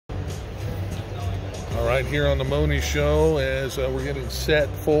All right, here on the Moni Show, as we're getting set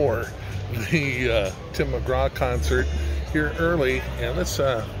for the Tim McGraw concert here early, and let's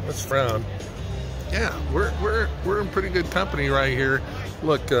round. Yeah, we're in pretty good company right here.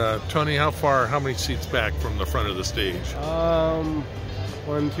 Look, Tony, how many seats back from the front of the stage?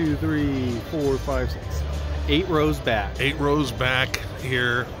 1, 2, 3, 4, 5, 6. 8 rows back. 8 rows back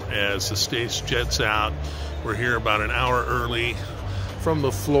here as the stage jets out. We're here about an hour early from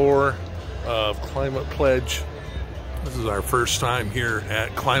the floor of Climate Pledge. This is our first time here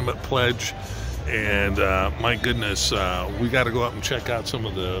at Climate Pledge, and my goodness, we got to go up and check out some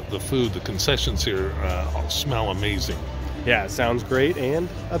of the food. The concessions here smell amazing. Yeah, it sounds great. And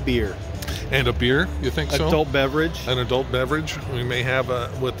a beer. And a beer, you think so? Adult beverage. An adult beverage we may have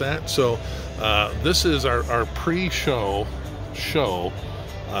with that. So this is our pre-show show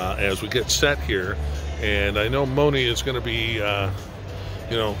as we get set here. And I know Moni is going to be,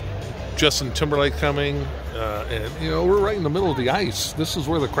 Justin Timberlake coming. And, we're right in the middle of the ice. This is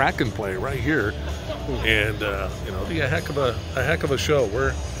where the Kraken play, right here. And, be a heck of a show.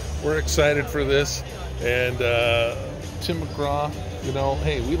 We're excited for this. And Tim McGraw,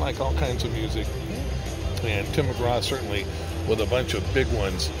 hey, we like all kinds of music, and Tim McGraw certainly with a bunch of big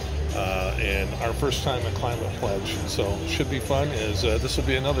ones, and our first time at Climate Pledge, so should be fun, as this will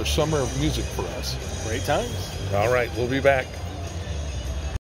be another summer of music for us. Great times. All right, we'll be back.